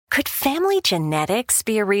Could family genetics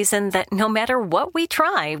be a reason that no matter what we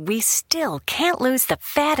try, we still can't lose the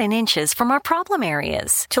fat and inches from our problem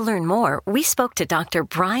areas? To learn more, we spoke to Dr.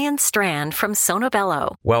 Brian Strand from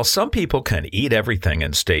Sonobello. While some people can eat everything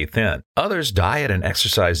and stay thin, others diet and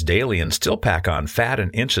exercise daily and still pack on fat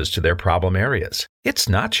and inches to their problem areas. It's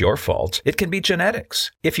not your fault. It can be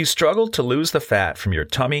genetics. If you struggle to lose the fat from your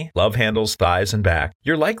tummy, love handles, thighs, and back,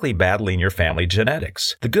 you're likely battling your family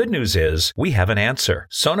genetics. The good news is we have an answer.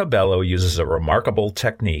 Sonobello uses a remarkable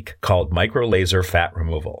technique called microlaser fat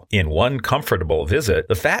removal. In one comfortable visit,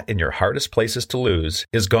 the fat in your hardest places to lose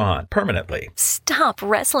is gone permanently. Stop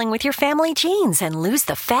wrestling with your family genes and lose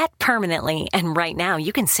the fat permanently. And right now,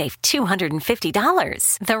 you can save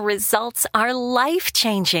 $250. The results are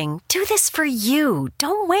life-changing. Do this for you.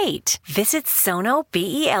 Don't wait. Visit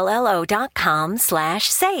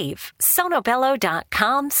sonobello.com/save.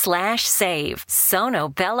 sonobello.com/save.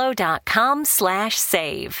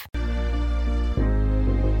 sonobello.com/save.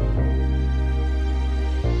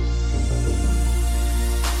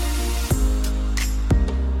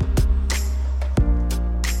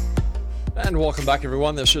 And welcome back,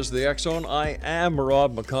 everyone. This is the X Zone. I am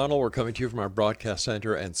Rob McConnell. We're coming to you from our broadcast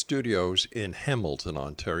center and studios in Hamilton,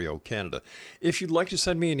 Ontario, Canada. If you'd like to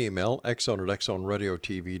send me an email,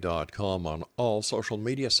 xzone@xzoneradiotv.com, on all social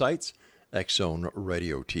media sites, X Zone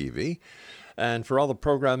Radio TV. And for all the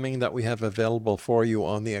programming that we have available for you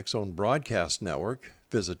on the X Zone Broadcast Network,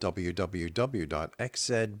 visit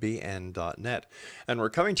www.xzbn.net. And we're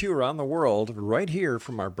coming to you around the world right here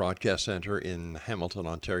from our broadcast center in Hamilton,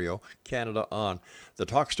 Ontario, Canada, on the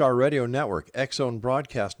Talkstar Radio Network, X Zone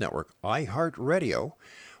Broadcast Network, iHeartRadio.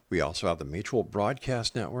 We also have the Mutual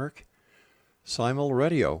Broadcast Network, Simul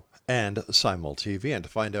Radio, and Simul TV. And to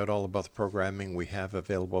find out all about the programming we have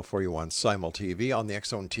available for you on Simul TV on the X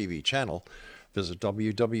Zone TV channel, visit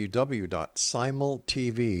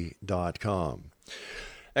www.simultv.com.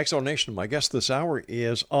 X-Zone Nation, my guest this hour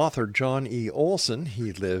is author John E. OLSEN.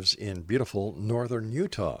 He lives in beautiful northern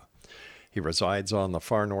Utah. He resides on the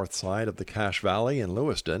far north side of the Cache Valley in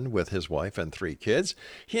Lewiston with his wife and 3 kids.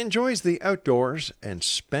 He enjoys the outdoors and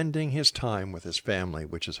spending his time with his family,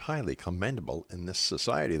 which is highly commendable in this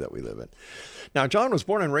society that we live in. Now, John was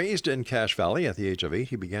born and raised in Cache Valley. At the age of 8,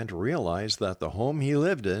 he began to realize that the home he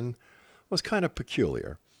lived in was kind of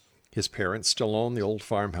peculiar. His parents still own the old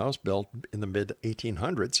farmhouse built in the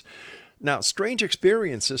mid-1800s. Now, strange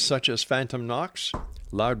experiences such as phantom knocks,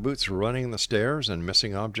 loud boots running the stairs, and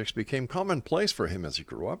missing objects became commonplace for him as he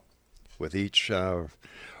grew up, with each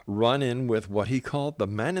run-in with what he called the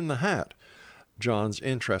man in the hat. John's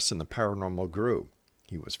interest in the paranormal grew.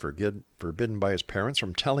 He was forbidden by his parents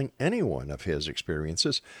from telling anyone of his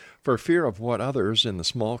experiences for fear of what others in the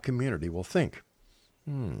small community will think.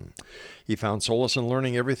 He found solace in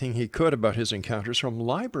learning everything he could about his encounters from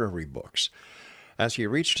library books. As he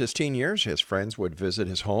reached his teen years, his friends would visit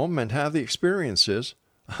his home and have the experiences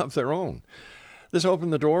of their own. This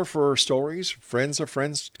opened the door for stories. Friends of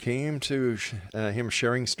friends came to him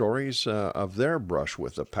sharing stories of their brush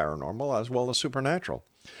with the paranormal as well as supernatural.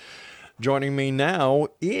 Joining me now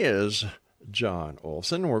is John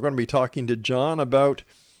OLSEN. We're going to be talking to John about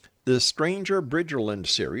the Stranger Bridgerland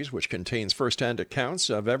series, which contains first-hand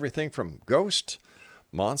accounts of everything from ghosts,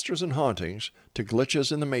 monsters and hauntings, to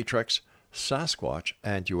glitches in the Matrix, Sasquatch,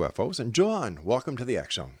 and UFOs. And John, welcome to the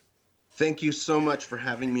X Zone. Thank you so much for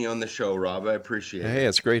having me on the show, Rob. I appreciate it. Hey,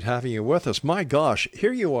 it's great having you with us. My gosh,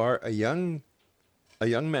 here you are, a young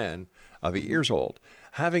man of 8 years old,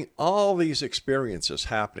 having all these experiences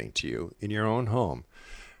happening to you in your own home.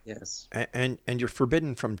 Yes. And you're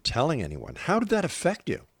forbidden from telling anyone. How did that affect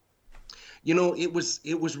you? You know, it was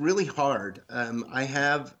really hard. I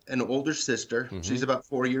have an older sister. Mm-hmm. She's about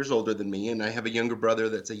 4 years older than me, and I have a younger brother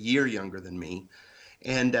that's a year younger than me.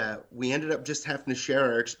 And we ended up just having to share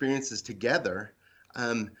our experiences together.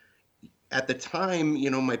 At the time, you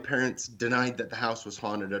know, my parents denied that the house was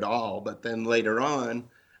haunted at all. But then later on,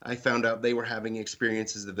 I found out they were having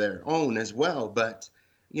experiences of their own as well. But,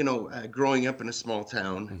 you know, growing up in a small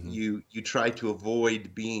town, mm-hmm. you try to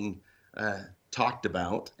avoid being talked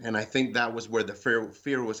about, and I think that was where the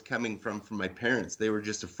fear was coming from my parents. They were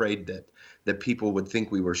just afraid that people would think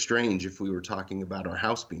we were strange if we were talking about our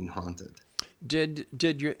house being haunted. Did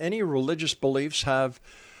any religious beliefs have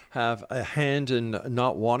a hand in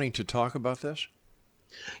not wanting to talk about this?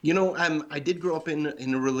 You know, I did grow up in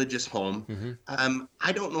a religious home. Mm-hmm.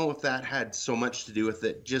 I don't know if that had so much to do with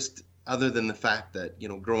it, just other than the fact that, you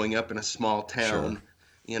know, growing up in a small town, sure.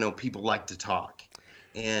 You know, people like to talk.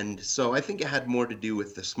 And so I think it had more to do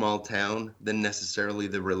with the small town than necessarily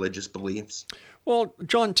the religious beliefs. Well,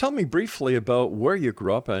 John, tell me briefly about where you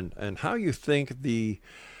grew up and how you think the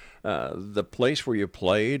the place where you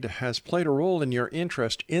played has played a role in your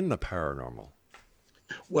interest in the paranormal.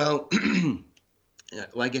 Well,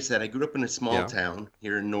 like I said, I grew up in a small Yeah, town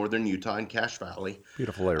here in northern Utah in Cache Valley.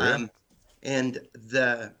 beautiful area. Um, and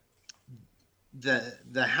the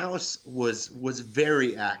house was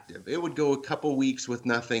very active. It would go a couple weeks with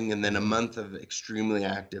nothing and then a month of extremely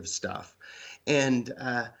active stuff. And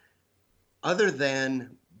other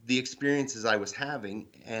than the experiences I was having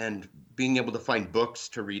and being able to find books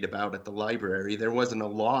to read about at the library, there wasn't a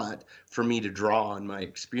lot for me to draw on my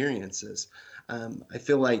experiences. I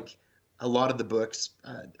feel like a lot of the books,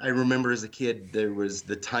 I remember as a kid, there was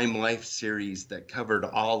the Time Life series that covered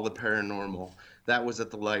all the paranormal. That was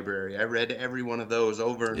at the library. I read every one of those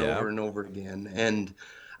over and Yeah. over and over again. And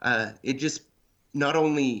it just not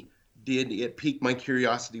only did it pique my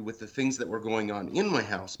curiosity with the things that were going on in my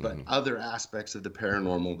house, but other aspects of the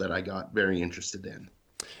paranormal that I got very interested in.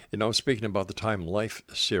 You know, speaking about the Time Life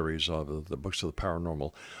series of the books of the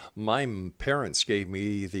paranormal, my parents gave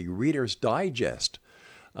me the Reader's Digest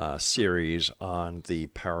series on the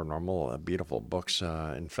paranormal. Beautiful books.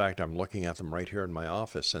 In fact, I'm looking at them right here in my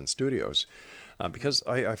office and studios because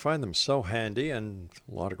I find them so handy, and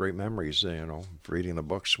a lot of great memories, you know, reading the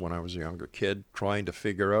books when I was a younger kid, trying to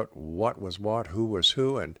figure out what was what, who was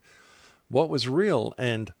who, and what was real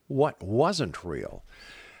and what wasn't real.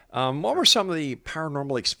 What were some of the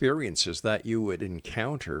paranormal experiences that you would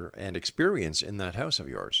encounter and experience in that house of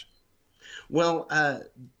yours? Well,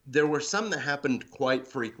 there were some that happened quite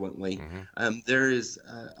frequently. There is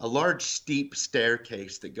a large steep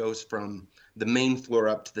staircase that goes from the main floor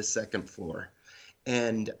up to the second floor.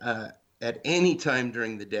 And at any time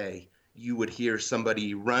during the day, you would hear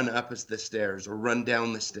somebody run up the stairs or run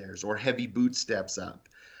down the stairs or heavy boot steps up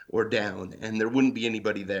or down, and there wouldn't be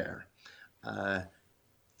anybody there.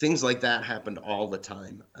 Things like that happened all the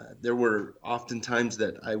time. There were often times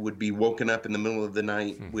that I would be woken up in the middle of the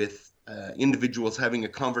night with individuals having a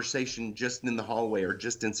conversation just in the hallway or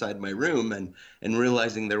just inside my room, and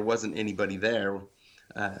realizing there wasn't anybody there.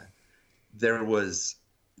 There was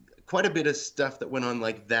quite a bit of stuff that went on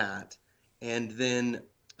like that. And then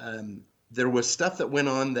there was stuff that went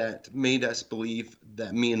on that made us believe,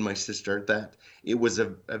 that me and my sister, that it was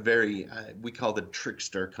a very, we called it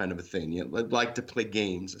trickster kind of a thing. You know, like to play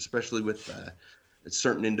games, especially with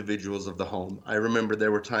certain individuals of the home. I remember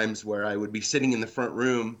there were times where I would be sitting in the front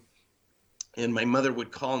room and my mother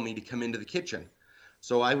would call me to come into the kitchen.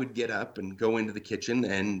 So I would get up and go into the kitchen,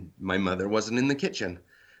 and my mother wasn't in the kitchen.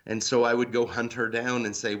 And so I would go hunt her down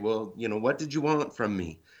and say, well, you know, what did you want from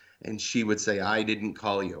me? And she would say, I didn't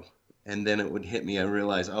call you. And then it would hit me. I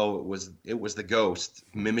realized, oh, it was the ghost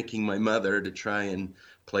mimicking my mother to try and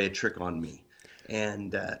play a trick on me.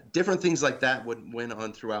 And different things like that went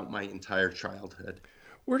on throughout my entire childhood.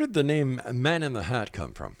 Where did the name Man in the Hat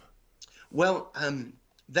come from? Well,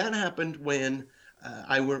 that happened when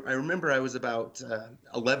I remember I was about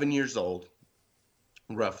 11 years old,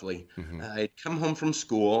 roughly. I'd come home from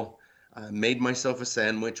school, made myself a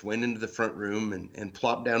sandwich, went into the front room and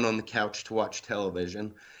plopped down on the couch to watch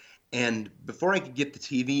television. And before I could get the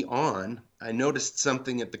TV on, I noticed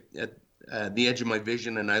something at the edge of my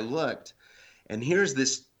vision, and I looked, and here's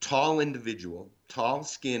this tall individual, tall,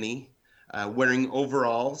 skinny, wearing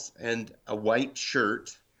overalls and a white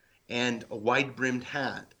shirt and a wide-brimmed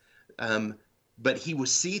hat. But he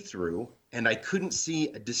was see-through, and I couldn't see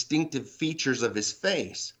distinctive features of his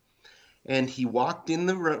face. And he walked in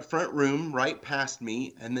the front room right past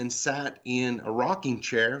me and then sat in a rocking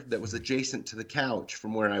chair that was adjacent to the couch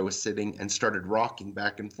from where I was sitting and started rocking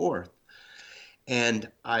back and forth. And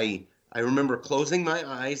I remember closing my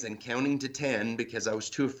eyes and counting to 10 because I was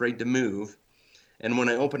too afraid to move. And when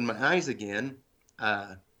I opened my eyes again,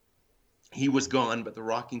 he was gone, but the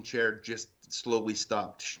rocking chair just slowly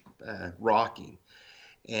stopped rocking.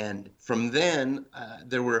 And from then,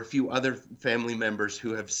 there were a few other family members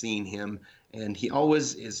who have seen him, and he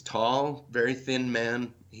always is tall, very thin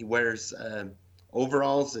man. He wears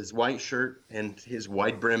overalls, his white shirt, and his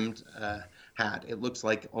wide-brimmed hat. It looks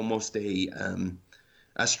like almost a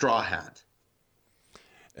straw hat.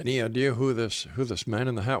 Any idea who this Man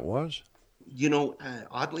in the Hat was? You know,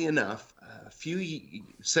 oddly enough,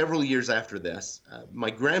 several years after this,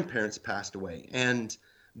 my grandparents passed away, and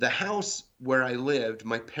the house where I lived,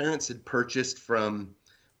 my parents had purchased from,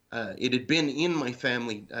 it had been in my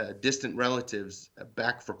family, distant relatives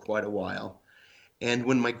back for quite a while. And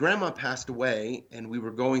when my grandma passed away and we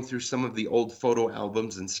were going through some of the old photo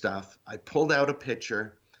albums and stuff, I pulled out a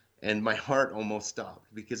picture and my heart almost stopped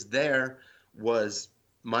because there was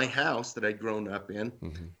my house that I'd grown up in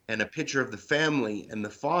and a picture of the family. And the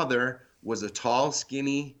father was a tall,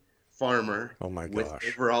 skinny farmer Oh my with gosh.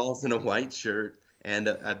 overalls and a white shirt and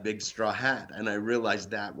a big straw hat. And I realized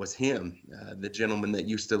that was him, the gentleman that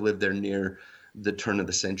used to live there near the turn of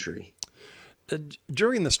the century.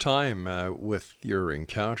 During this time, with your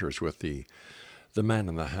encounters with the man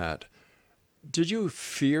in the hat, did you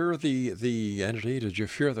fear the entity? Did you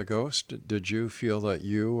fear the ghost? Did you feel that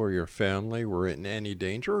you or your family were in any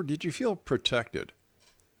danger, or did you feel protected?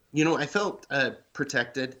 I felt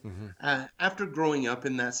protected after growing up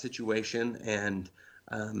in that situation, and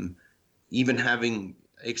even having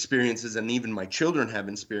experiences, and even my children have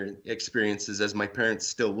experiences as my parents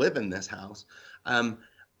still live in this house.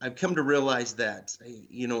 I've come to realize that,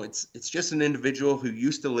 it's just an individual who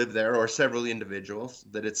used to live there, or several individuals,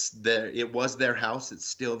 that it was their house. It's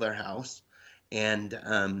still their house. And,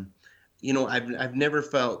 I've never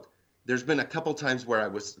felt, there's been a couple times where I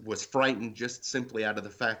was frightened just simply out of the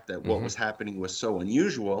fact that what was happening was so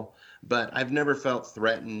unusual, but I've never felt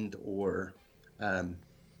threatened or, in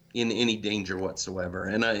any danger whatsoever.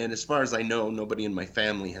 And as far as I know, nobody in my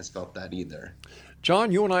family has felt that either.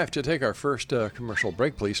 John, you and I have to take our first commercial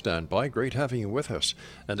break. Please stand by. Great having you with us.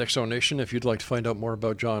 And Exo Nation, if you'd like to find out more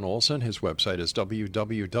about John OLSEN, his website is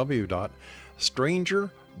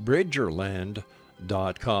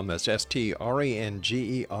www.strangerbridgerland.com. That's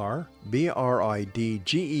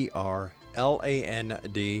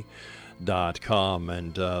STRANGERBRIDGERLAND.com.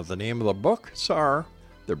 And the name of the book, the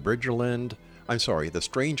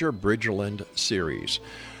Stranger Bridgerland series.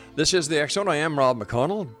 This is the X Zone. I am Rob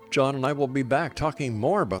McConnell. John and I will be back talking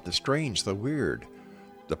more about the strange, the weird,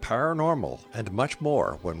 the paranormal, and much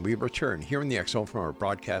more when we return here in the X Zone from our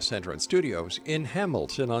broadcast center and studios in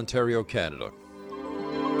Hamilton, Ontario, Canada.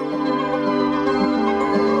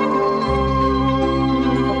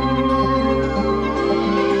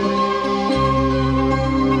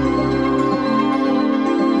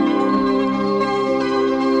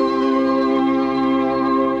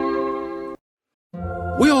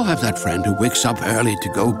 We all have that friend who wakes up early to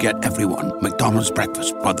go get everyone McDonald's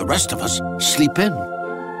breakfast, while the rest of us sleep in.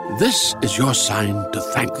 This is your sign to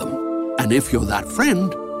thank them. And if you're that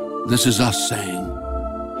friend, this is us saying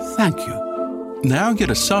thank you. Now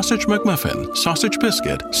get a sausage McMuffin, sausage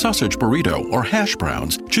biscuit, sausage burrito, or hash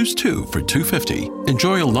browns. Choose 2 for $2.50.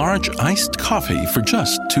 Enjoy a large iced coffee for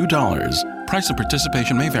just $2. Price and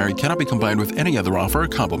participation may vary. Cannot be combined with any other offer or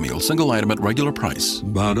combo meal. Single item at regular price.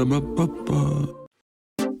 Ba-da-ba-ba-ba.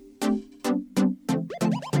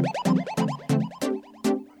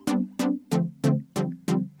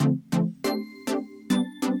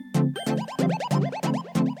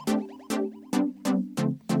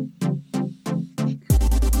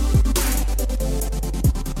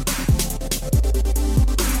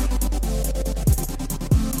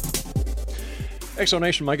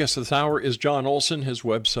 Exonation, my guest this hour is John OLSEN. His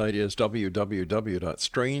website is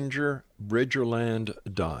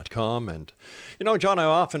www.strangerbridgerland.com. And, John, I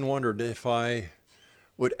often wondered if I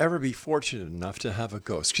would ever be fortunate enough to have a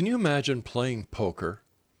ghost. Can you imagine playing poker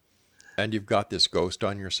and you've got this ghost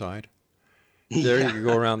on your side? There you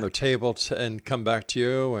go around the table and come back to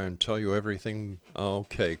you and tell you everything.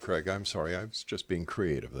 Okay, Craig, I'm sorry. I was just being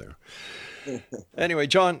creative there. Anyway,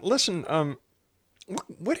 John, listen,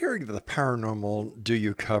 what area of the paranormal do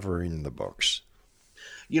you cover in the books?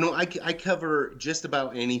 I cover just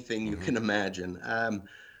about anything you can imagine.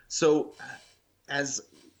 So as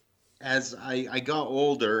I got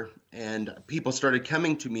older and people started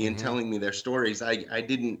coming to me and telling me their stories, I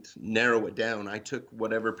didn't narrow it down. I took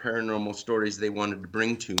whatever paranormal stories they wanted to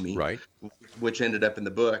bring to me, right, which ended up in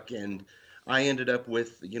the book. And I ended up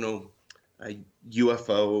with,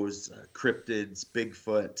 UFOs, cryptids,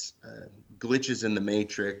 Bigfoot, glitches in the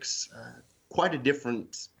Matrix, quite a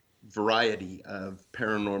different variety of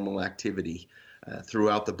paranormal activity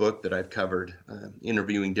throughout the book that I've covered,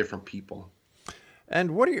 interviewing different people.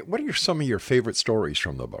 And what are some of your favorite stories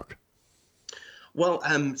from the book? Well,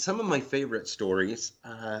 some of my favorite stories,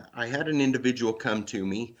 I had an individual come to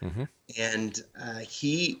me, and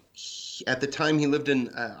he at the time he lived in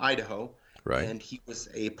Idaho, right, and he was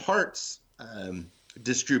a parts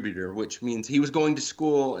distributor, which means he was going to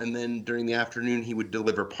school, and then during the afternoon he would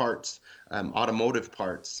deliver parts, automotive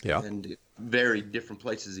parts, and very different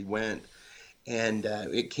places he went. And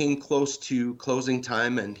it came close to closing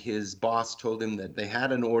time, and his boss told him that they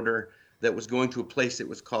had an order that was going to a place that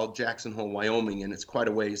was called Jackson Hole, Wyoming, and it's quite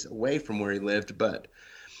a ways away from where he lived, but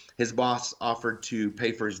his boss offered to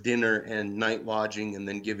pay for his dinner and night lodging and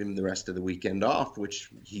then give him the rest of the weekend off,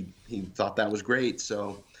 which he thought that was great.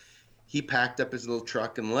 So he packed up his little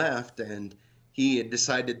truck and left, and he had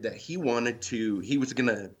decided that he was going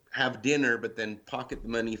to have dinner, but then pocket the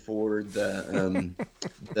money for the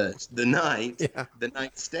night, the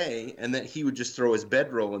night stay, and that he would just throw his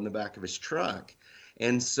bedroll in the back of his truck.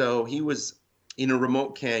 And so he was in a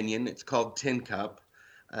remote canyon. It's called Tin Cup.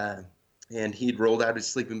 And he'd rolled out his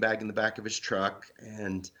sleeping bag in the back of his truck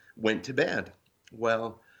and went to bed.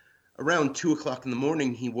 Well, around 2 o'clock in the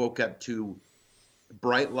morning, he woke up to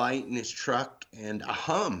bright light in his truck and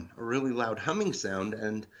a really loud humming sound.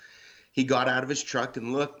 And he got out of his truck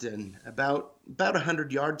and looked, and about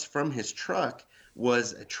 100 yards from his truck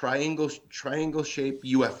was a triangle-shaped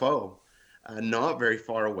UFO, not very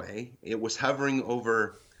far away. It was hovering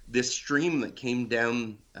over this stream that came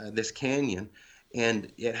down this canyon,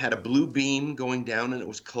 and it had a blue beam going down, and it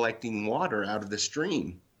was collecting water out of the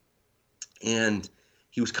stream. And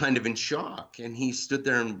he was kind of in shock, and he stood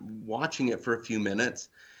there and watching it for a few minutes,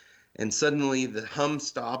 and suddenly the hum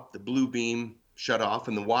stopped, the blue beam shut off,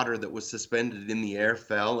 and the water that was suspended in the air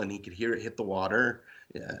fell, and he could hear it hit the water.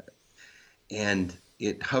 And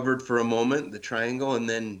it hovered for a moment, the triangle, and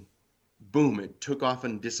then boom, it took off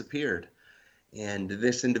and disappeared. And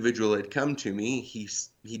this individual had come to me.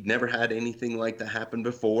 He'd never had anything like that happen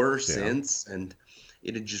before or since, and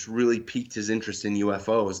it had just really piqued his interest in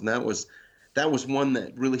UFOs. And that was one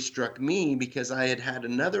that really struck me, because I had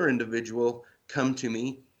another individual come to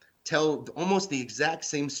me, tell almost the exact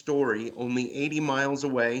same story, only 80 miles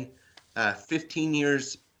away, 15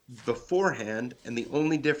 years beforehand, and the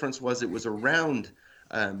only difference was it was around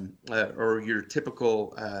or your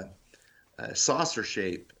typical saucer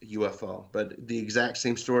shape UFO, but the exact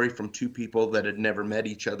same story from two people that had never met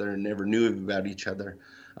each other and never knew about each other.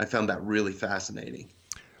 I found that really fascinating.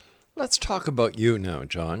 Let's talk about you now,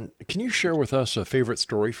 John. Can you share with us a favorite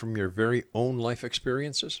story from your very own life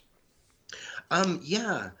experiences?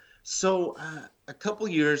 Yeah. So a couple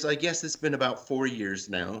years, I guess it's been about 4 years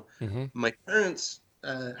now. Mm-hmm. My parents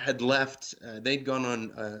had left. They'd gone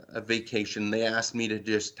on a vacation. They asked me to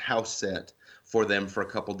just house sit for them for a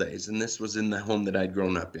couple days. And this was in the home that I'd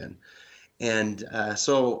grown up in. And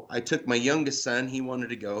so I took my youngest son. He wanted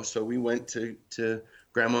to go. So we went to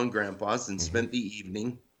Grandma and Grandpa's and spent the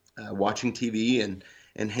evening watching TV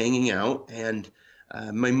and hanging out. And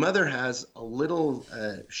my mother has a little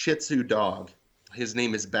Shih Tzu dog. His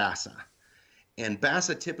name is Bassa. And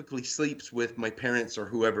Bassa typically sleeps with my parents or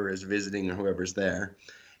whoever is visiting or whoever's there.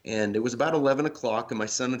 And it was about 11 o'clock and my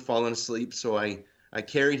son had fallen asleep. So I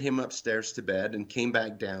carried him upstairs to bed and came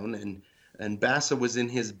back down, and Bassa was in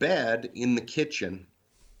his bed in the kitchen.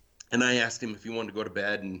 And I asked him if he wanted to go to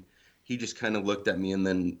bed, and he just kind of looked at me and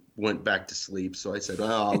then went back to sleep. So I said,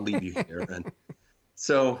 well, I'll leave you here. And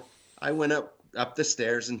so I went up the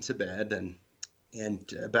stairs and to bed,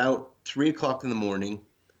 and about 3 o'clock in the morning,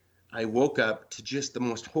 I woke up to just the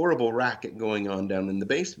most horrible racket going on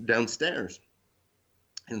downstairs.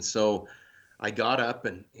 And so I got up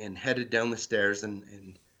and headed down the stairs,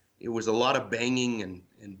 and it was a lot of banging,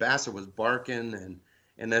 and Bassa was barking,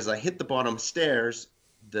 and as I hit the bottom stairs,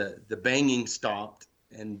 the banging stopped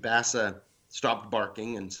and Bassa stopped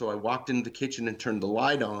barking. And so I walked into the kitchen and turned the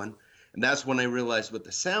light on, and that's when I realized what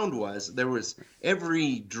the sound was. There was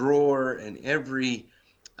every drawer and every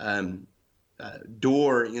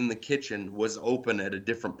door in the kitchen was open at a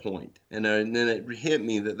different point. And then it hit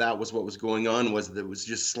me that was what was going on, was that it was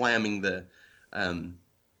just slamming the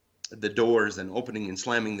doors and opening and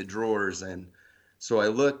slamming the drawers. And so I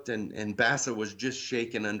looked, and Bassa was just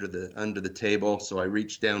shaking under the table. So I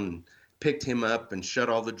reached down and picked him up and shut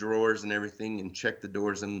all the drawers and everything and checked the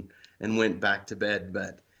doors and went back to bed.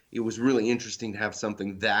 But it was really interesting to have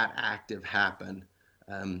something that active happen.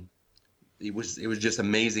 It was just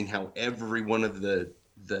amazing how every one of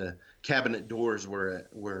the cabinet doors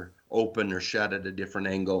were open or shut at a different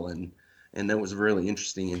angle, and that was a really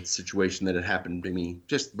interesting situation that had happened to me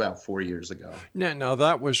just about 4 years ago. Now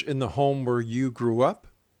that was in the home where you grew up?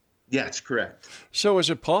 Yeah, that's correct. So is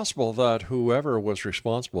it possible that whoever was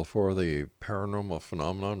responsible for the paranormal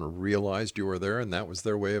phenomenon realized you were there, and that was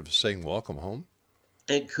their way of saying welcome home?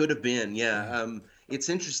 It could have been, yeah. It's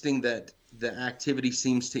interesting that the activity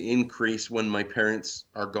seems to increase when my parents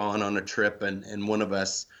are gone on a trip and one of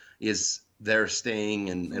us is there staying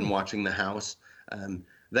and watching the house.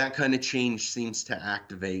 That kind of change seems to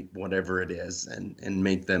activate whatever it is and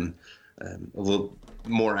make them a little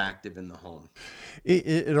more active in the home.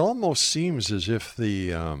 It almost seems as if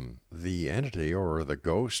the entity or the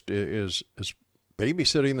ghost is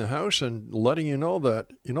babysitting the house and letting you know that,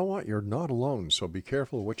 you know what, you're not alone. So be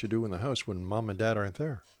careful what you do in the house when mom and dad aren't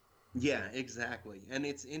there. Yeah, exactly. And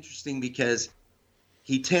it's interesting because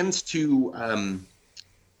he tends to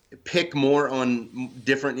pick more on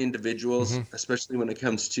different individuals, especially when it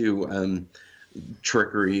comes to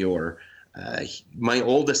trickery or my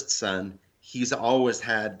oldest son, he's always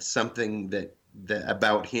had something that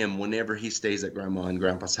about him. Whenever he stays at Grandma and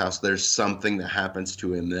Grandpa's house, there's something that happens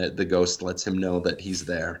to him that the ghost lets him know that he's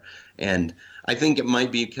there. And I think it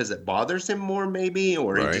might be because it bothers him more, maybe,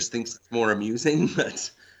 or he just thinks it's more amusing.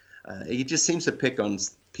 But he just seems to pick on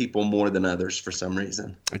people more than others for some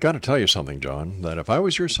reason. I got to tell you something, John, that if I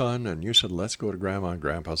was your son and you said, let's go to Grandma and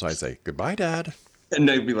Grandpa's, I'd say, goodbye, Dad. And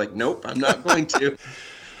they'd be like, nope, I'm not going to.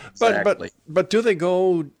 Exactly. But do they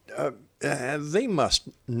go, they must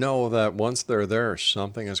know that once they're there,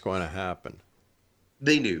 something is going to happen.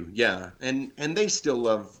 They do, yeah. And they still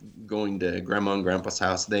love going to Grandma and Grandpa's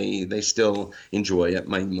house. They still enjoy it.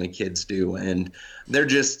 My kids do. And they're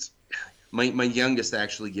just... My youngest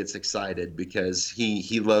actually gets excited because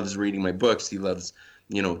he loves reading my books. He loves,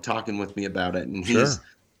 talking with me about it. And he's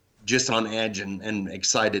just on edge and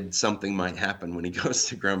excited something might happen when he goes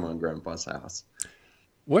to Grandma and Grandpa's house.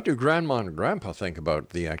 What do Grandma and Grandpa think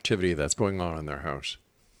about the activity that's going on in their house?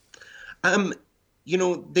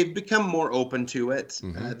 They've become more open to it.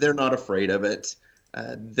 Mm-hmm. They're not afraid of it.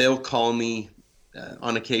 They'll call me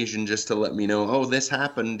on occasion just to let me know, oh, this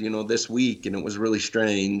happened, this week, and it was really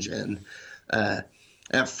strange. And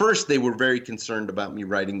at first they were very concerned about me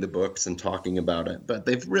writing the books and talking about it, but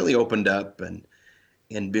they've really opened up and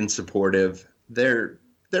been supportive. They're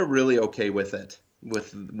really okay with it,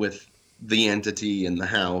 with the entity and the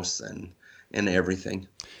house and everything.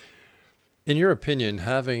 In your opinion,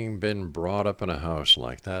 having been brought up in a house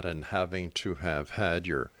like that and having to have had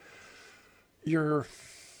your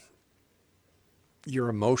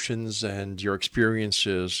emotions and your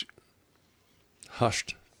experiences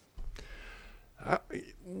hushed,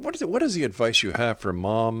 what is the advice you have for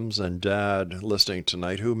moms and dad listening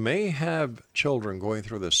tonight who may have children going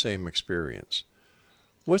through the same experience?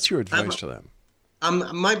 What's your advice to them?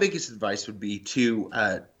 My biggest advice would be to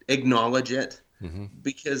acknowledge it, mm-hmm.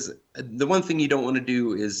 because the one thing you don't want to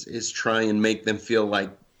do is try and make them feel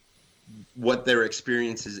like what their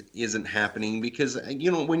experience isn't happening, because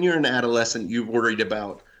when you're an adolescent, you're worried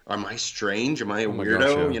about, am I strange? Am I a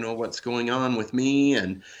weirdo? Gosh, yeah. What's going on with me?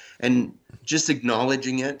 And just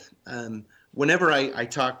acknowledging it. Whenever I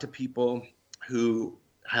talk to people who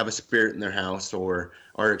have a spirit in their house or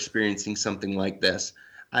are experiencing something like this,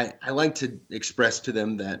 I like to express to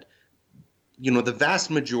them that, the vast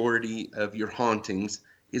majority of your hauntings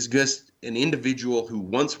is just an individual who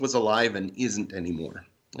once was alive and isn't anymore.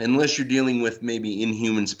 Unless you're dealing with maybe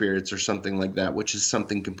inhuman spirits or something like that, which is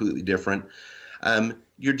something completely different.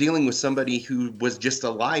 You're dealing with somebody who was just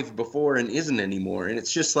alive before and isn't anymore. And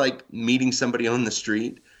it's just like meeting somebody on the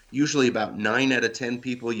street. Usually about 9 out of 10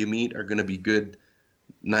 people you meet are going to be good,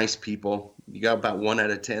 nice people. You got about 1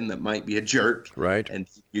 out of 10 that might be a jerk. Right. And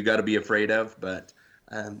you got to be afraid of. But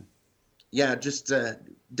just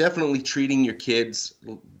definitely treating your kids,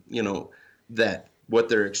 that what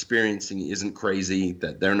they're experiencing isn't crazy,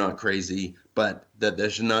 that they're not crazy, but that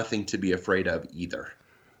there's nothing to be afraid of either.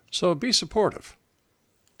 So be supportive.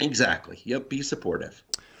 Exactly. Yep. Be supportive.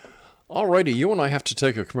 All righty. You and I have to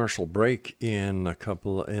take a commercial break in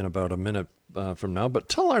about a minute from now, but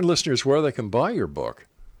tell our listeners where they can buy your book.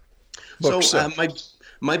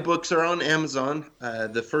 My books are on Amazon.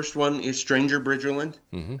 The first one is Stranger Bridgerland,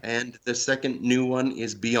 mm-hmm. and the second new one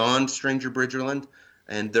is Beyond Stranger Bridgerland,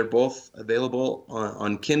 and they're both available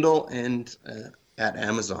on Kindle and at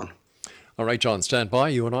Amazon. All right, John, stand by.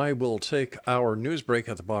 You and I will take our news break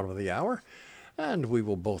at the bottom of the hour, and we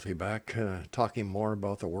will both be back talking more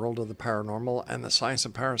about the world of the paranormal and the science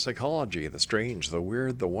of parapsychology, the strange, the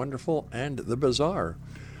weird, the wonderful, and the bizarre.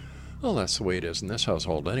 Well, that's the way it is in this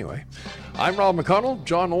household anyway. I'm Rob McConnell.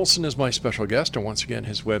 John OLSEN is my special guest, and once again,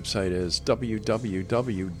 his website is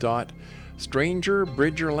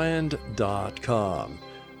www.strangerbridgerland.com.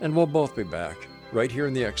 And we'll both be back right here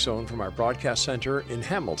in the X Zone from our broadcast center in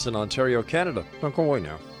Hamilton, Ontario, Canada. Don't go away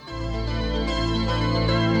now.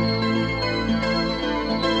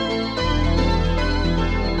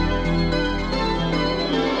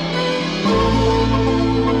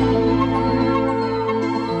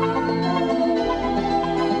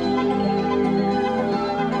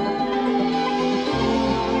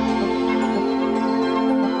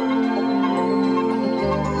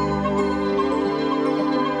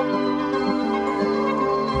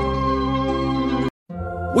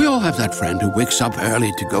 We all have that friend who wakes up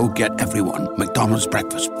early to go get everyone McDonald's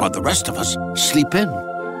breakfast, while the rest of us sleep in.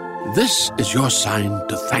 This is your sign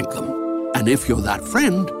to thank them. And if you're that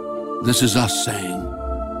friend, this is us saying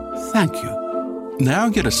thank you. Now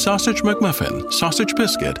get a sausage McMuffin, sausage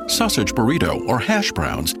biscuit, sausage burrito, or hash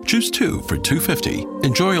browns. Choose 2 for $2.50.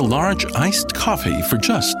 Enjoy a large iced coffee for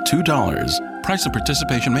just $2. Price and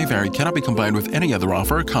participation may vary. Cannot be combined with any other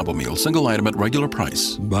offer or combo meal. Single item at regular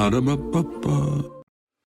price. Ba-da-ba-ba-ba.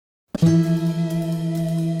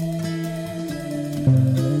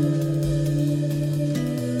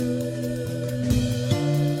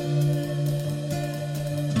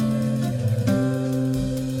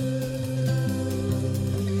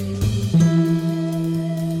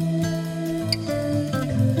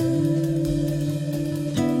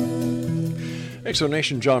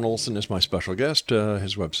 Exonation John Olsen is my special guest.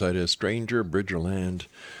 His website is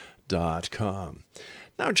strangerbridgerland.com.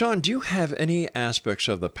 Now, John, do you have any aspects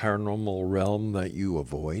of the paranormal realm that you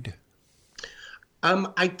avoid?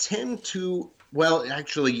 I tend to, well,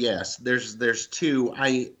 actually, yes. There's two.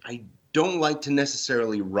 I don't like to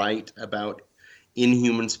necessarily write about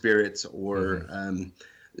inhuman spirits or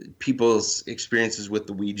people's experiences with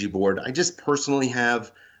the Ouija board. I just personally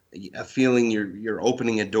have a feeling you're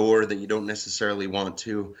opening a door that you don't necessarily want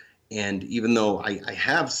to. And even though I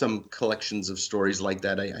have some collections of stories like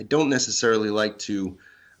that, I don't necessarily like to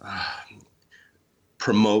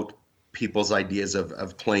promote people's ideas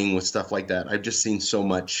of playing with stuff like that. I've just seen so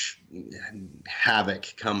much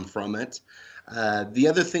havoc come from it. The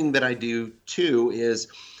other thing that I do too is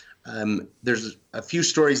there's a few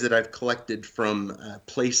stories that I've collected from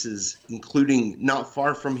places, including not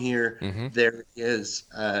far from here. There is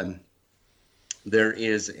a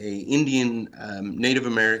Indian Native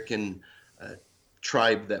American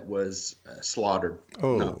tribe that was slaughtered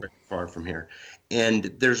not very far from here,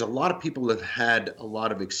 and there's a lot of people that have had a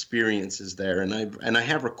lot of experiences there, and I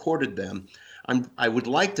have recorded them. I would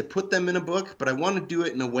like to put them in a book, but I want to do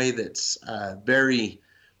it in a way that's very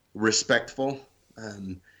respectful.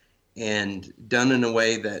 And done in a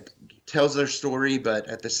way that tells their story, but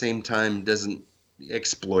at the same time doesn't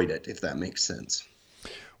exploit it, if that makes sense.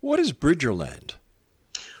 What is Bridgerland?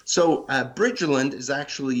 So Bridgerland is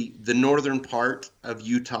actually the northern part of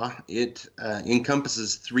Utah. It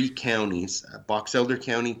encompasses 3 counties, Box Elder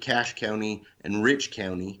County, Cache County, and Rich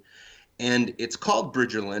County. And it's called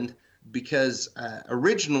Bridgerland because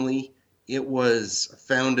originally it was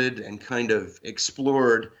founded and kind of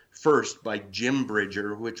explored first by Jim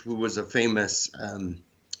Bridger, who was a famous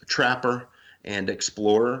trapper and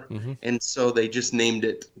explorer. And so they just named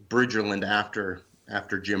it Bridgerland after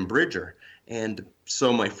Jim Bridger. And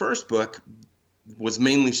so my first book was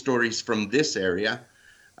mainly stories from this area.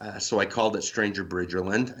 So I called it Stranger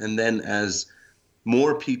Bridgerland. And then as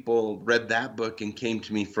more people read that book and came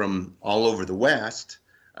to me from all over the West,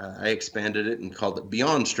 I expanded it and called it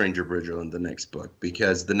Beyond Stranger Bridgerland, the next book,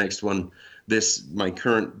 because the next one, my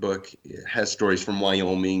current book, has stories from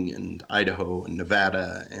Wyoming and Idaho and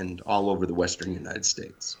Nevada and all over the western United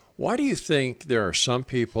States. Why do you think there are some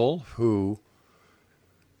people who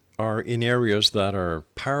are in areas that are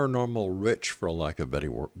paranormal rich, for lack of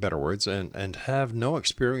better words, and have no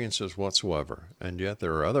experiences whatsoever, and yet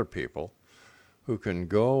there are other people who can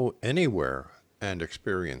go anywhere and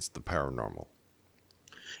experience the paranormal?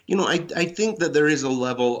 You know, I think that there is a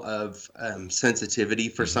level of sensitivity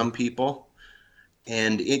for some people,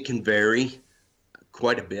 and it can vary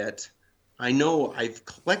quite a bit. I know I've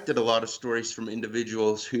collected a lot of stories from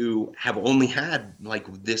individuals who have only had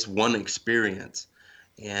like this one experience,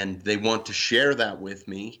 and they want to share that with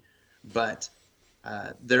me. But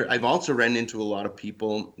I've also ran into a lot of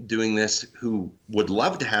people doing this who would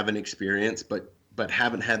love to have an experience, but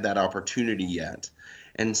haven't had that opportunity yet.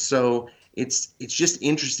 And so it's just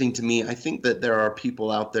interesting to me. I think that there are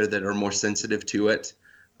people out there that are more sensitive to it,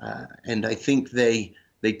 and I think they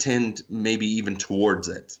tend maybe even towards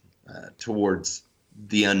it, towards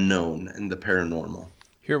the unknown and the paranormal.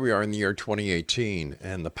 Here we are in the year 2018,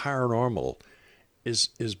 and the paranormal is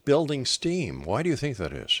building steam. Why do you think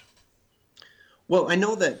that is? Well, I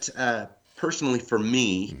know that personally for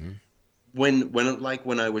me, when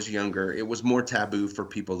I was younger, it was more taboo for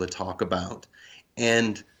people to talk about.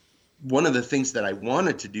 And one of the things that I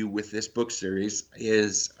wanted to do with this book series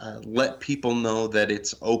is let people know that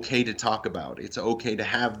it's okay to talk about. It's okay to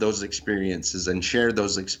have those experiences and share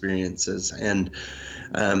those experiences. And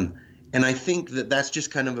I think that that's just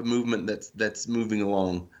kind of a movement that's moving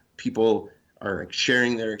along. People are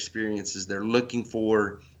sharing their experiences. They're looking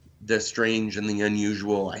for the strange and the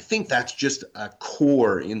unusual. I think that's just a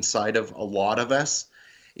core inside of a lot of us,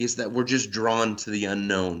 is that we're just drawn to the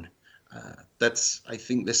unknown. That's, I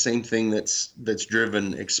think, the same thing that's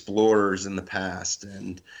driven explorers in the past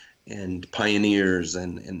and pioneers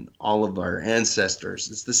and all of our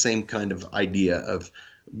ancestors. It's the same kind of idea of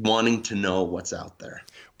wanting to know what's out there.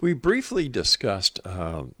 We briefly discussed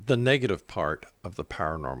the negative part of the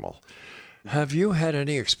paranormal. Have you had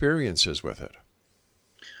any experiences with it?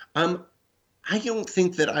 I don't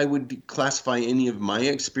think that I would classify any of my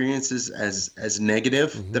experiences as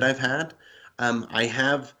negative that I've had. I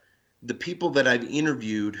have the people that I've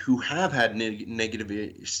interviewed who have had negative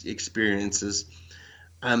experiences.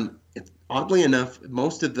 Oddly enough,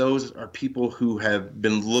 most of those are people who have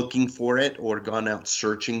been looking for it or gone out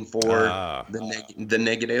searching for the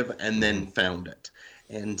negative and then found it.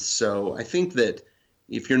 And so I think that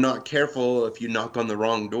if you're not careful, if you knock on the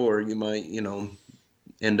wrong door, you might,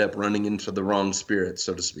 end up running into the wrong spirit,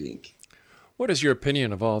 so to speak. What is your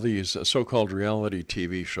opinion of all these so-called reality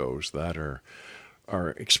TV shows that are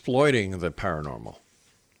exploiting the paranormal?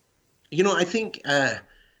 I think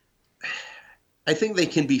they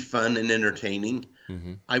can be fun and entertaining.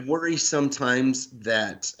 I worry sometimes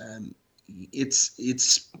that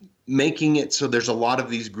it's making it so there's a lot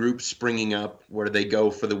of these groups springing up where they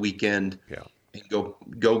go for the weekend and go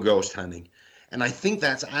ghost hunting. And I think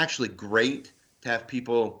that's actually great to have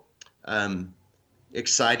people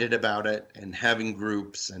excited about it and having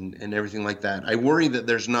groups and everything like that. I worry that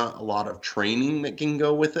there's not a lot of training that can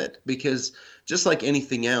go with it, because just like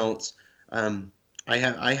anything else, I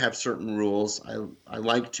have certain rules. I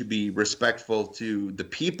like to be respectful to the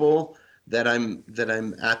people that I'm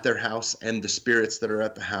at their house and the spirits that are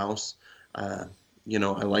at the house. I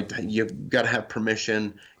like to, you've got to have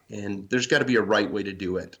permission, and there's got to be a right way to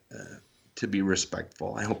do it. To be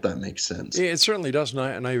respectful. I hope that makes sense. It certainly does,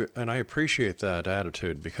 and I appreciate that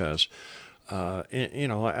attitude, because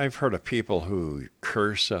I've heard of people who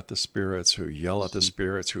curse at the spirits, who yell at the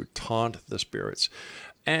spirits, who taunt the spirits,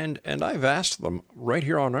 and I've asked them right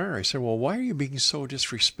here on air. I said, "Well, why are you being so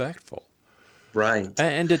disrespectful?" Right.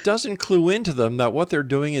 And it doesn't clue into them that what they're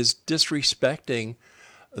doing is disrespecting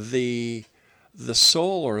the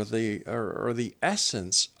soul or the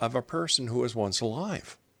essence of a person who was once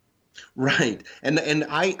alive. Right. And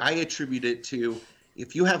I attribute it to,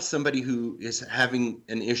 if you have somebody who is having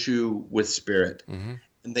an issue with spirit and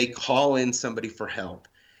they call in somebody for help,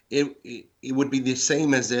 it would be the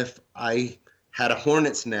same as if I had a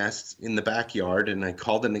hornet's nest in the backyard and I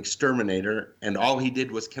called an exterminator and all he did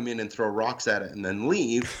was come in and throw rocks at it and then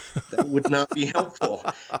leave. That would not be helpful.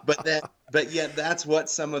 But yet that's what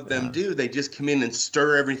some of them do. They just come in and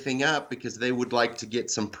stir everything up because they would like to get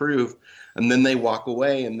some proof, and then they walk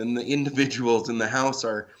away, and then the individuals in the house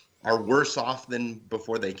are worse off than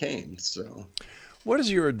before they came. So what is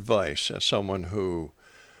your advice as someone who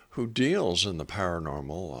deals in the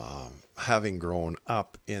paranormal, having grown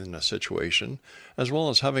up in a situation, as well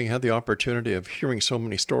as having had the opportunity of hearing so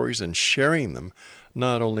many stories and sharing them,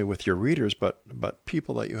 not only with your readers, but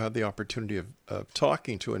people that you have the opportunity of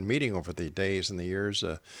talking to and meeting over the days and the years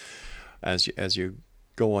as you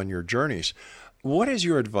go on your journeys? What is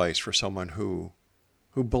your advice for someone who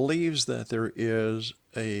believes that there is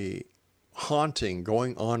a haunting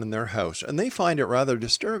going on in their house and they find it rather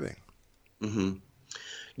disturbing? Mm-hmm.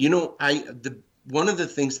 One of the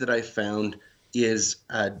things that I found is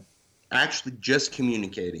actually just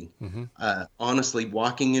communicating. Honestly,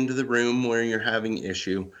 walking into the room where you're having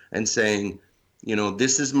issue and saying,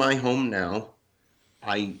 this is my home now.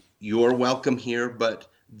 You're welcome here, but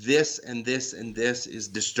this and this and this is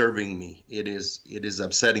disturbing me. It is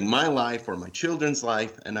upsetting my life or my children's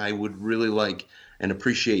life, and I would really like and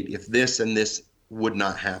appreciate if this and this would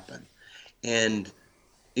not happen. And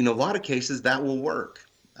in a lot of cases, that will work.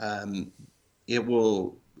 It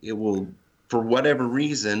will, for whatever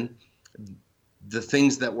reason, the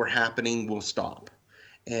things that were happening will stop.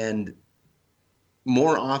 And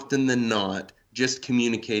more often than not, just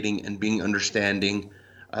communicating and being understanding,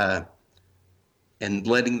 and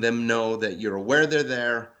letting them know that you're aware they're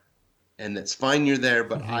there and that's fine you're there,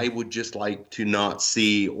 but I would just like to not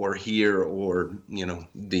see or hear or,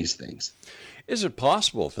 these things. Is it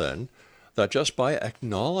possible then that just by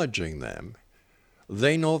acknowledging them,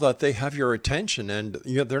 they know that they have your attention and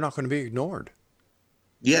they're not going to be ignored?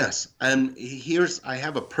 Yes. And I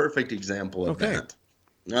have a perfect example of that.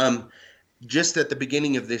 Just at the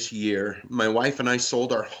beginning of this year, my wife and I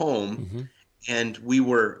sold our home, and we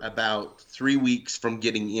were about 3 weeks from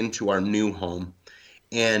getting into our new home.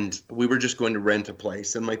 And we were just going to rent a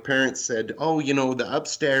place. And my parents said, the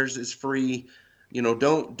upstairs is free.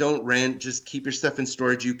 Don't rent, just keep your stuff in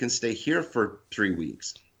storage. You can stay here for 3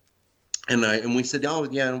 weeks. And we said, oh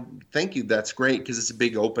yeah, thank you. That's great. Because it's a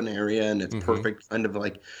big open area and it's perfect, kind of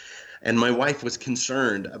like, and my wife was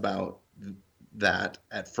concerned about that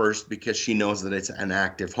at first because she knows that it's an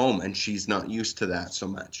active home and she's not used to that so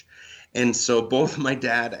much. And so both my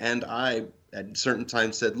dad and I at certain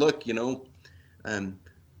times said, look,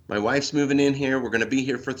 my wife's moving in here. We're going to be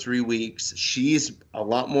here for 3 weeks. She's a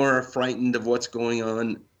lot more frightened of what's going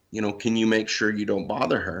on. Can you make sure you don't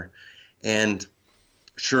bother her? And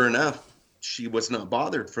sure enough, she was not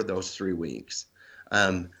bothered for those 3 weeks.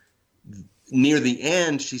 Near the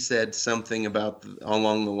end, she said something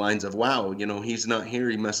along the lines of, wow, he's not here.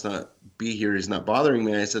 He must not be here. He's not bothering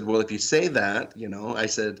me. I said, well, if you say that, I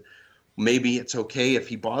said, maybe it's okay if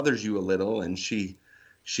he bothers you a little. And she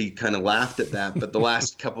kind of laughed at that. But the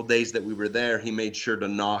last couple days that we were there, he made sure to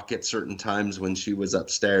knock at certain times when she was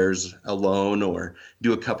upstairs alone, or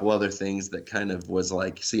do a couple other things that kind of was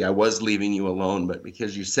like, see, I was leaving you alone, but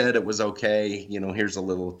because you said it was okay, here's a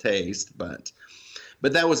little taste. But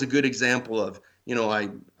that was a good example of,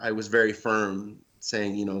 I was very firm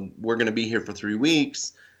saying, we're going to be here for 3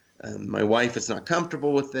 weeks. My wife is not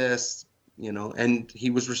comfortable with this, and he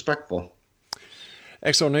was respectful.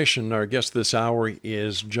 Exonation, our guest this hour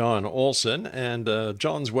is John OLSEN, and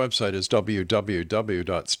John's website is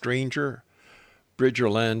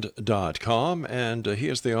www.strangerbridgerland.com, and he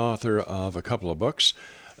is the author of a couple of books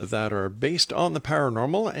that are based on the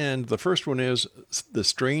paranormal, and the first one is The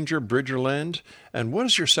Stranger Bridgerland. And what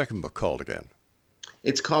is your second book called again?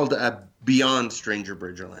 It's called Beyond Stranger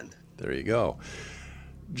Bridgerland. There you go.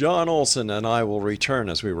 John OLSEN and I will return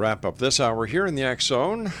as we wrap up this hour here in the X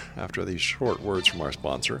Zone after these short words from our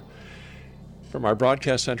sponsor. From our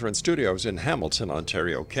broadcast center and studios in Hamilton,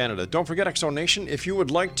 Ontario, Canada. Don't forget, X Zone Nation, if you would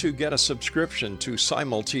like to get a subscription to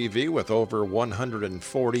Simul TV with over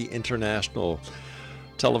 140 international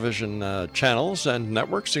television channels and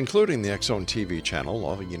networks, including the X Zone TV channel,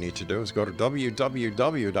 all you need to do is go to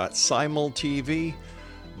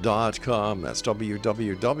www.simultv.com. That's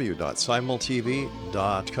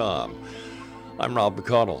www.simultv.com. I'm Rob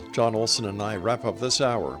McConnell. John OLSEN and I wrap up this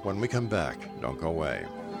hour. When we come back, don't go away.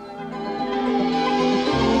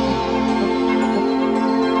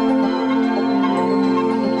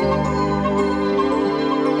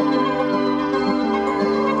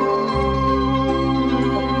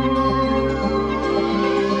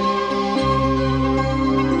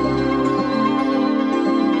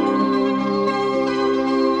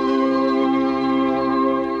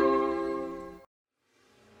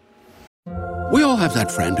 We all have that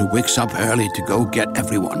friend who wakes up early to go get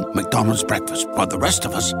everyone McDonald's breakfast, while the rest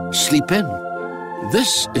of us sleep in.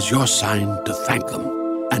 This is your sign to thank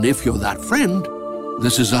them. And if you're that friend,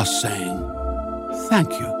 this is us saying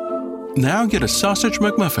thank you. Now get a Sausage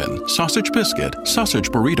McMuffin, sausage biscuit, sausage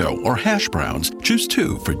burrito, or hash browns. Choose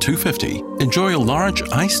 2 for $2.50. Enjoy a large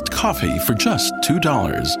iced coffee for just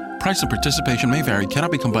 $2. Price and participation may vary.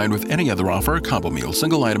 Cannot be combined with any other offer or combo meal.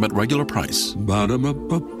 Single item at regular price.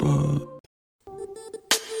 Ba-da-ba-ba-ba.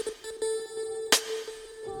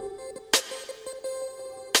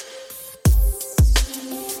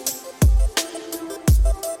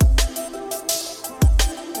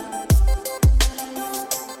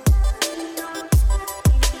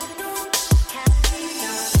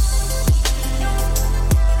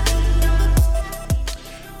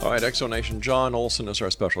 All right, Exonation, John OLSEN is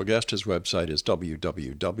our special guest. His website is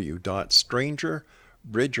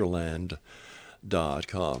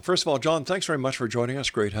www.strangerbridgerland.com. First of all, John, thanks very much for joining us.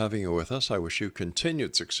 Great having you with us. I wish you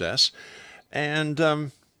continued success. And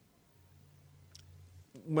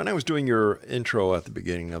when I was doing your intro at the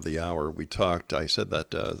beginning of the hour, we talked, I said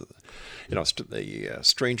that, the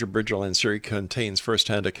Stranger Bridgerland series contains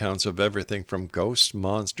firsthand accounts of everything from ghosts,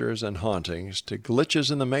 monsters, and hauntings to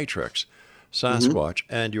glitches in the Matrix, Sasquatch,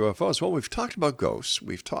 and UFOs. Well, we've talked about ghosts.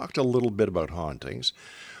 We've talked a little bit about hauntings.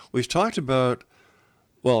 We've talked about,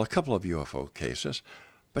 a couple of UFO cases.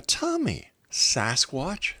 But tell me,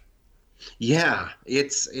 Sasquatch? Yeah,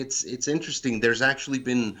 it's interesting. There's actually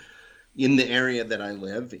been, in the area that I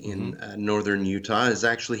live in, northern Utah, has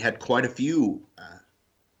actually had quite a few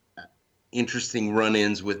interesting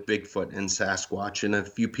run-ins with Bigfoot and Sasquatch, and a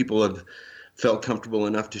few people have felt comfortable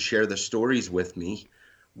enough to share the stories with me.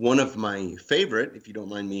 One of my favorite, if you don't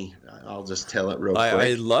mind me, I'll just tell it real quick.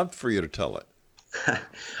 I'd love for you to tell it.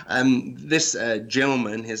 This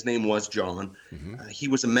gentleman, his name was John. He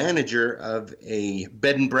was a manager of a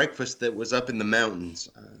bed and breakfast that was up in the mountains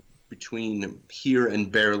between here and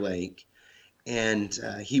Bear Lake. And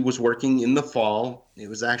he was working in the fall. It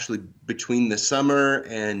was actually between the summer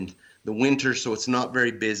and the winter, so it's not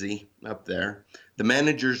very busy up there. The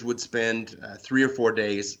managers would spend 3 or 4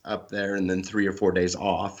 days up there and then 3 or 4 days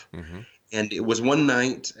off. And it was one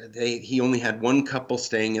night, he only had one couple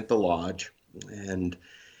staying at the lodge, and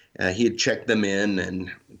he had checked them in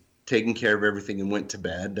and taken care of everything and went to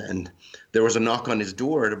bed. And there was a knock on his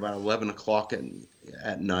door at about 11 o'clock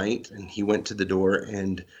at night, and he went to the door,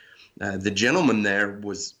 and the gentleman there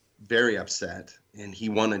was very upset, and he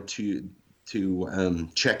wanted to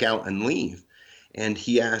check out and leave. And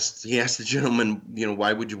he asked the gentleman,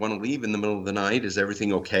 why would you want to leave in the middle of the night? Is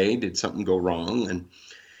everything okay? Did something go wrong?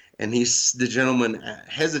 And the gentleman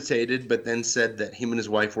hesitated, but then said that him and his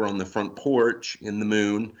wife were on the front porch in the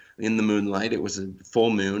moonlight. It was a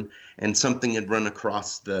full moon, and something had run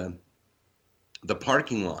across the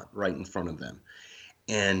parking lot right in front of them.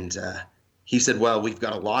 And he said, well, we've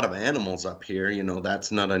got a lot of animals up here.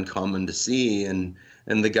 That's not uncommon to see. And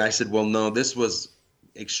the guy said, well, no, this was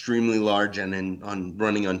extremely large and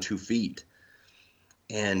running on 2 feet.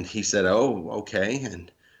 And he said, oh, okay.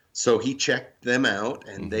 And so he checked them out,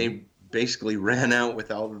 and they basically ran out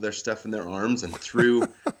with all of their stuff in their arms and threw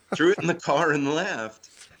it in the car and left.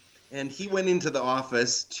 And he went into the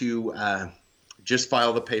office to just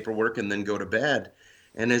file the paperwork and then go to bed.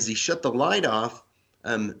 And as he shut the light off,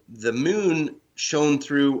 the moon shone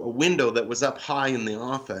through a window that was up high in the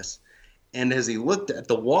office. And as he looked at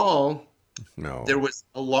the wall, there was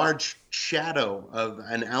a large shadow of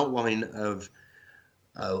an outline of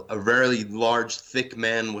a very large, thick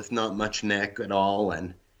man with not much neck at all.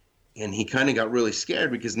 And he kind of got really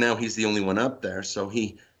scared because now he's the only one up there. So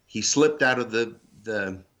he slipped out of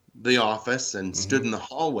the office and stood in the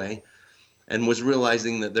hallway and was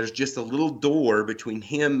realizing that there's just a little door between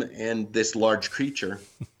him and this large creature.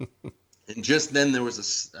 And just then there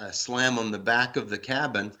was a slam on the back of the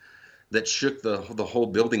cabin that shook the whole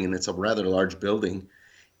building, and it's a rather large building.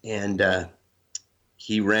 And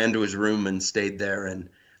he ran to his room and stayed there. And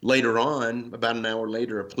later on, about an hour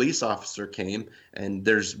later, a police officer came, and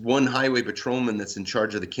there's one highway patrolman that's in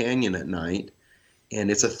charge of the canyon at night. And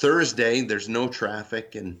it's a Thursday, there's no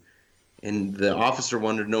traffic, and the officer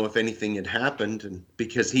wanted to know if anything had happened, and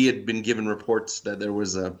because he had been given reports that there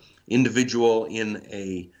was a individual in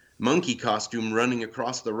a monkey costume running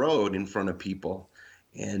across the road in front of people.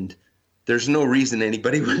 And there's no reason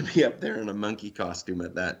anybody would be up there in a monkey costume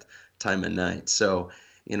at that time of night. So,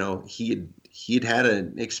 he'd had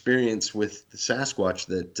an experience with the Sasquatch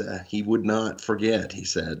that he would not forget, he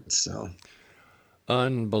said. So,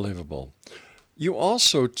 unbelievable. You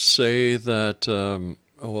also say that,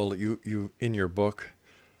 you in your book,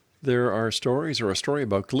 there are stories or a story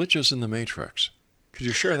about glitches in the Matrix. Could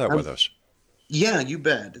you share that with us? Yeah, you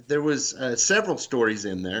bet. There was several stories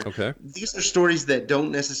in there. Okay. These are stories that don't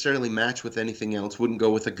necessarily match with anything else, wouldn't go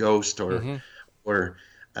with a ghost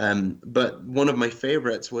but one of my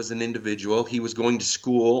favorites was an individual. He was going to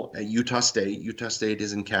school at Utah State. Utah State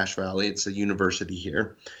is in Cache Valley. It's a university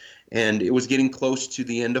here. And it was getting close to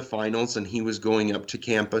the end of finals, and he was going up to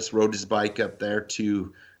campus, rode his bike up there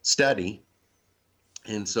to study.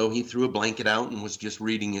 And so he threw a blanket out and was just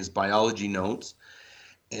reading his biology notes,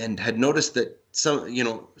 and had noticed that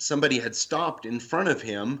somebody had stopped in front of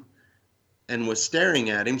him and was staring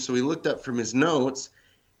at him. So he looked up from his notes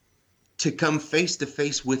to come face to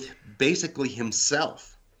face with basically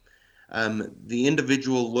himself. The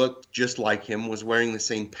individual looked just like him, was wearing the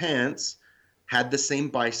same pants, had the same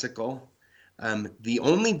bicycle. The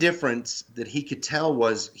only difference that he could tell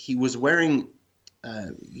was he was wearing,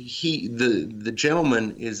 the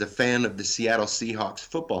gentleman is a fan of the Seattle Seahawks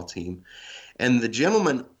football team. And the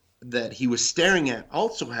gentleman that he was staring at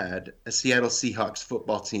also had a Seattle Seahawks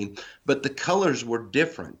football team, but the colors were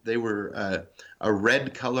different. They were a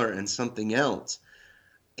red color and something else.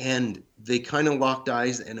 And they kind of locked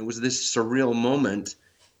eyes, and it was this surreal moment.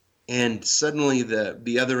 And suddenly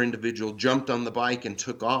the other individual jumped on the bike and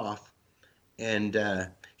took off. And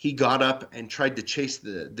he got up and tried to chase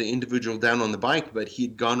the individual down on the bike, but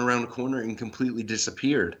he'd gone around a corner and completely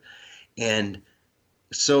disappeared. And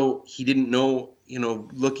so he didn't know,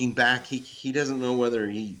 looking back, he doesn't know whether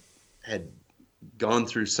he had gone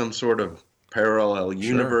through some sort of parallel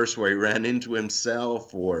universe where he ran into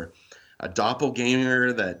himself, or a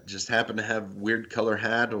doppelganger that just happened to have weird color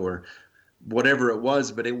hat, or whatever it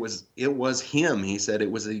was. But it was him. He said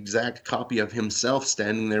it was the exact copy of himself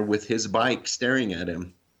standing there with his bike staring at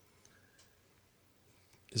him.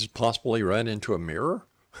 Is it possible he ran into a mirror?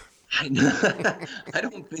 I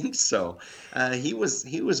don't think so. He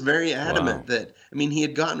was very adamant that, he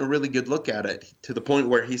had gotten a really good look at it, to the point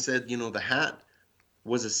where he said, the hat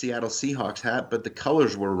was a Seattle Seahawks hat, but the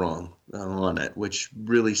colors were wrong on it, which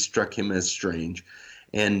really struck him as strange.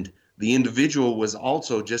 And the individual was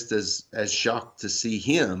also just as shocked to see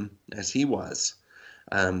him as he was.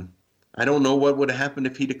 I don't know what would have happened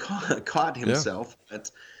if he'd have caught himself. Yeah.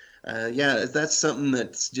 But that's something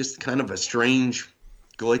that's just kind of a strange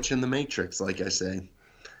glitch in the Matrix, like I say.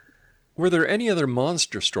 Were there any other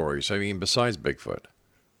monster stories, besides Bigfoot?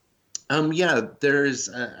 Yeah, there's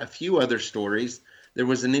a few other stories. There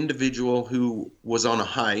was an individual who was on a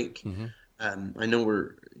hike. I know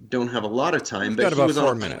we're don't have a lot of time, but he was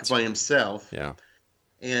on a hike by himself. Yeah.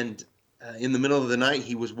 And in the middle of the night,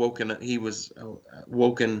 he was woken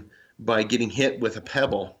by getting hit with a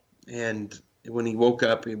pebble. And when he woke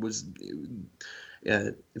up, it's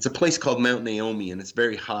a place called Mount Naomi, and it's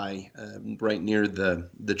very high, right near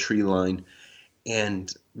the tree line.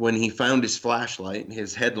 And when he found his flashlight,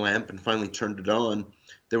 his headlamp, and finally turned it on,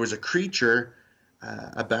 there was a creature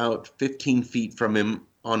about 15 feet from him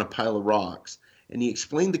on a pile of rocks. And he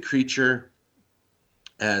explained the creature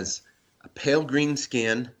as a pale green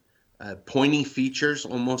skin, pointy features,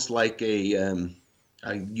 almost like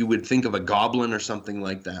you would think of a goblin or something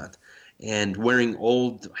like that, and wearing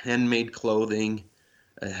old handmade clothing,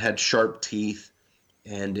 had sharp teeth,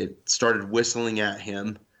 and it started whistling at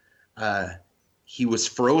him. He was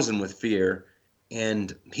frozen with fear,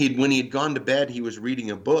 and when he had gone to bed, he was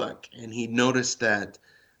reading a book, and he noticed that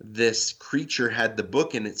this creature had the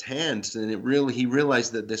book in its hands, and he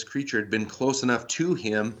realized that this creature had been close enough to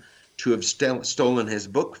him to have stolen his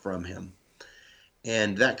book from him.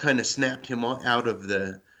 And that kind of snapped him out of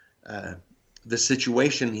the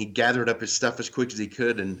situation. He gathered up his stuff as quick as he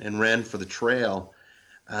could and ran for the trail.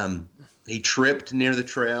 He tripped near the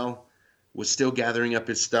trail, was still gathering up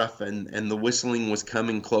his stuff, and the whistling was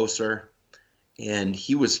coming closer. And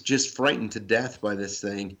he was just frightened to death by this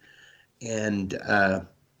thing, and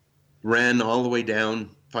ran all the way down,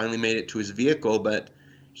 finally made it to his vehicle, but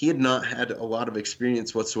he had not had a lot of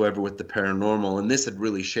experience whatsoever with the paranormal, and this had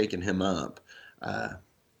really shaken him up.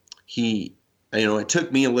 It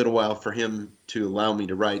took me a little while for him to allow me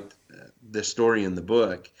to write this story in the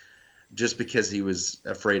book, just because he was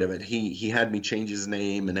afraid of it. He had me change his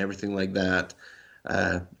name and everything like that.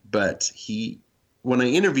 But when I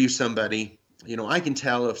interview somebody, I can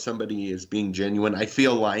tell if somebody is being genuine, I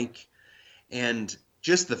feel like, and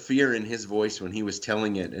just the fear in his voice when he was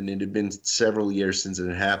telling it, and it had been several years since it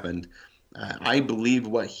had happened. I believe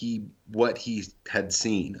what he had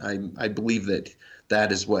seen. I believe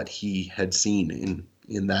that is what he had seen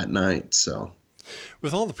in that night. So,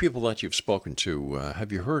 with all the people that you've spoken to,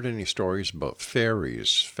 have you heard any stories about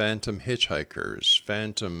fairies, phantom hitchhikers,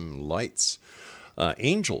 phantom lights,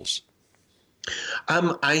 angels?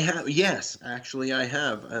 I have. Yes, actually, I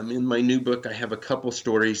have. In my new book, I have a couple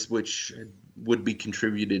stories which would be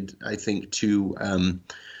contributed, I think, to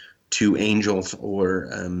angels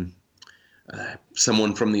or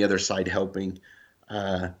someone from the other side helping.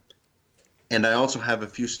 And I also have a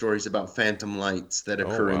few stories about phantom lights that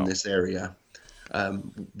occur in this area.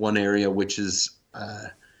 One area which is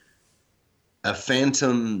a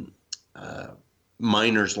phantom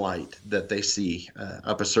miner's light that they see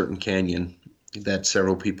up a certain canyon that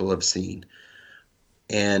several people have seen.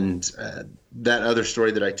 And that other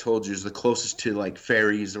story that I told you is the closest to like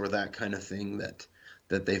fairies or that kind of thing that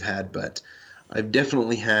they've had. But I've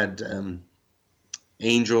definitely had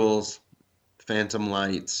angels, phantom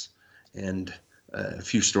lights, and a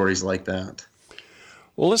few stories like that.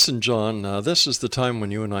 Well, listen, John, this is the time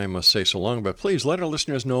when you and I must say so long, but please let our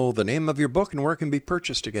listeners know the name of your book and where it can be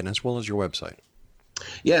purchased again, as well as your website.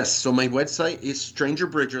 Yes, so my website is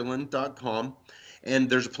strangerbridgerland.com, and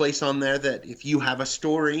there's a place on there that if you have a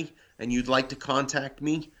story and you'd like to contact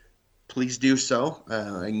me, please do so.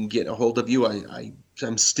 I can get a hold of you.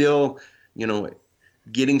 I'm still,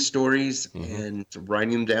 getting stories and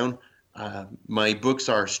writing them down. My books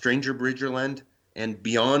are Stranger Bridgerland and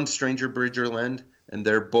Beyond Stranger Bridgerland, and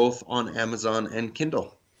they're both on Amazon and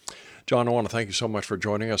Kindle. John, I want to thank you so much for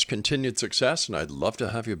joining us. Continued success, and I'd love to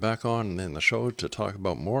have you back on in the show to talk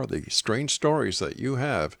about more of the strange stories that you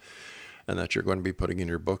have and that you're going to be putting in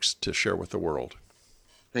your books to share with the world.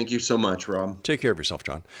 Thank you so much, Rob. Take care of yourself,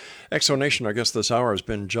 John. Exonation, our guest this hour has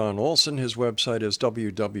been John OLSEN. His website is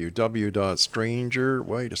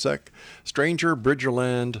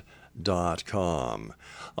strangerbridgerland.com.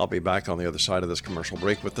 I'll be back on the other side of this commercial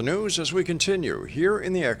break with the news as we continue here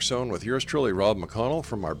in the X Zone with yours truly, Rob McConnell,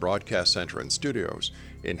 from our broadcast center and studios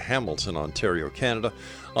in Hamilton, Ontario, Canada,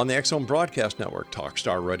 on the X Zone Broadcast Network,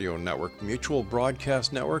 Talkstar Radio Network, Mutual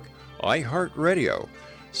Broadcast Network, iHeartRadio,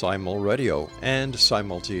 Simul Radio, and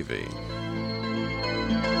Simul TV.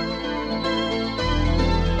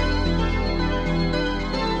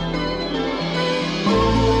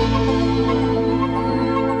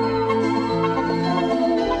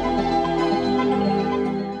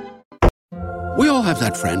 We all have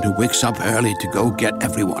that friend who wakes up early to go get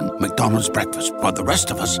everyone McDonald's breakfast, while the rest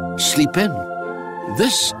of us sleep in.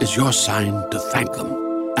 This is your sign to thank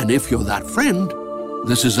them. And if you're that friend,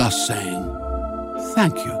 this is us saying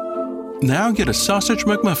thank you. Now get a sausage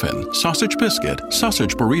McMuffin, sausage biscuit,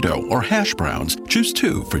 sausage burrito, or hash browns. Choose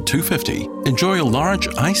 2 for $2.50. Enjoy a large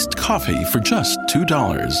iced coffee for just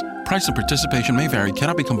 $2. Price and participation may vary.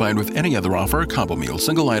 Cannot be combined with any other offer or combo meal.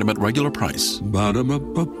 Single item at regular price.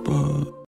 Ba-da-ba-ba-ba.